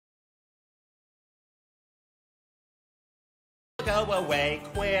go away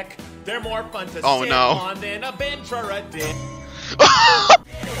quick. They're more fun to sit on than a bench or a dick.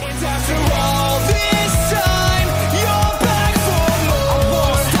 After all this time, you're back for more. I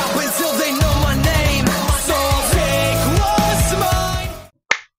won't stop until they know my name. So I'll take what's mine.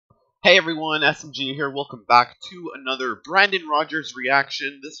 Hey everyone, SMG here. Welcome back to another Brandon Rogers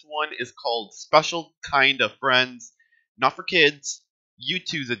reaction. This one is called Special Kind of Friends, Not for Kids,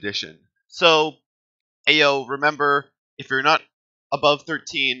 YouTooz edition. So, ayo, remember, if you're not above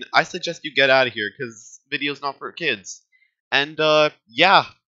 13, I suggest you get out of here because video's not for kids. And yeah,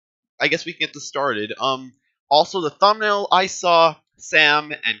 I guess we can get this started. Also the thumbnail, I saw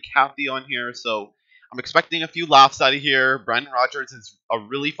Sam and Kathy on here, so I'm expecting a few laughs out of here. Brandon Rogers is a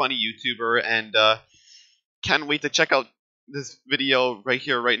really funny YouTuber, and can't wait to check out this video right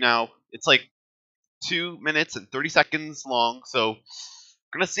here, right now. It's like 2 minutes and 30 seconds long, so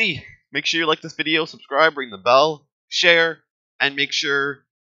we're gonna see. Make sure you like this video, subscribe, ring the bell, share, and make sure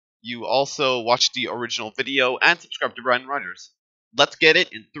you also watch the original video and subscribe to Brandon Rogers. Let's get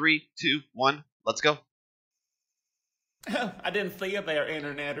it in 3, 2, 1, let's go. I didn't see you there,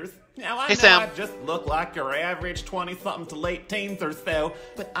 interneters. Now I Hey, know Sam. I just look like your average 20-something to late teens or so,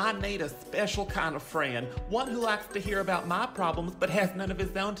 but I need a special kind of friend. One who likes to hear about my problems but has none of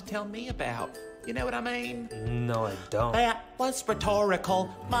his own to tell me about. You know what I mean? No, I don't. That was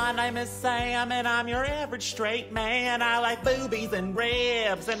rhetorical. My name is Sam, and I'm your average straight man. I like boobies and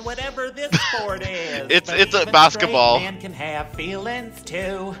ribs and whatever this sport is. It's But a basketball. straight man can have feelings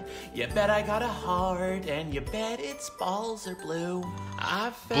too. You bet I got a heart, and you bet its balls are blue. I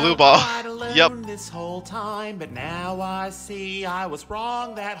felt Blue ball. quite alone Yep. this whole time, but now I see I was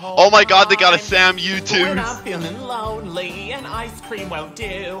wrong that whole Oh my god, they got a time. Sam When YouTooz. I'm feeling lonely and ice cream won't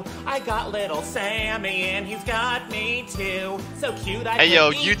do, I got little Sammy and he's got me too. So cute I Hey, yo,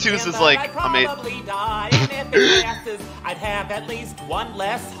 could eat YouTooz him, is but like I'd amazing. probably die. And if it passes, I'd have at least one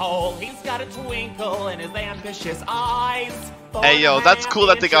less hole. He's got a twinkle in his ambitious eyes. Hey, yo, that's cool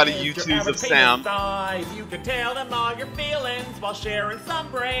that they got a YouTooz of Sam. You can tell them all your feelings while sharing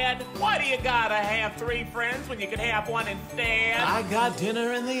some bread. Why do you gotta have 3 friends when you could have one instead? I got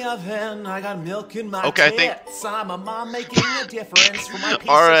dinner in the oven. I got milk in my Okay, I think- tits. I'm a mom making a difference for my piece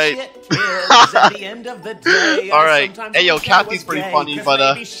All right. of shit kids. At the end of the day, All I right. sometimes Hey, yo, wish I Kathy's was pretty gay, funny, 'cause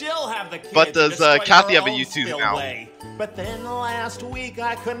but maybe she'll have the kids but does, and destroy Kathy her have a own YouTooz now? spillway. But then last week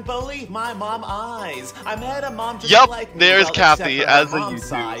I couldn't believe my mom eyes. I met a mom just Yup, like me, there's well, Kathy except for her as a mom's YouTooz.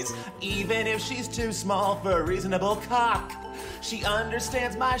 size. Even if she's too small for a reasonable cock, she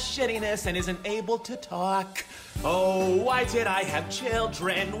understands my shittiness and isn't able to talk. Oh, why did I have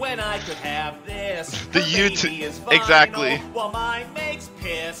children when I could have this? The Her baby YouTooz, is vinyl, exactly. While mine makes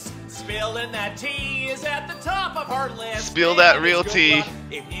piss. Spilling that tea is at the top of her list. Spill that And real it's good tea. luck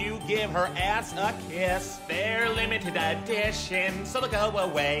if you give her ass a kiss. They're limited edition, so they'll go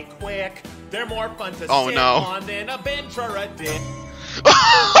away quick. They're more fun to sit on than a bench or a dick.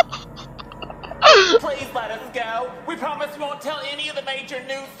 Please let us go. We promise we won't tell any of the major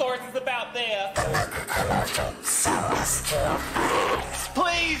news sources about this.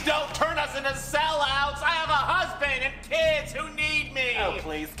 Please don't turn us into sellouts. I have a husband and kids who need me. Oh,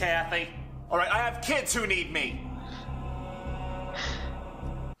 please, Kathy. All right, I have kids who need me.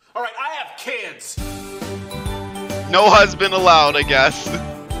 All right, I have kids. No husband allowed, I guess.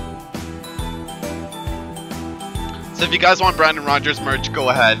 So if you guys want Brandon Rogers merch, go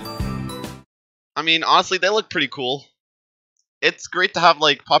ahead. I mean, honestly, they look pretty cool. It's great to have,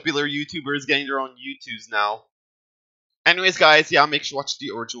 like, popular YouTubers getting their own YouTooz now. Anyways, guys, yeah, make sure to watch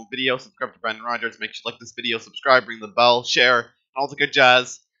the original video, subscribe to Brandon Rogers, make sure to like this video, subscribe, ring the bell, share, and all the good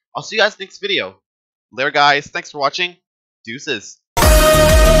jazz. I'll see you guys next video. Later, guys. Thanks for watching. Deuces.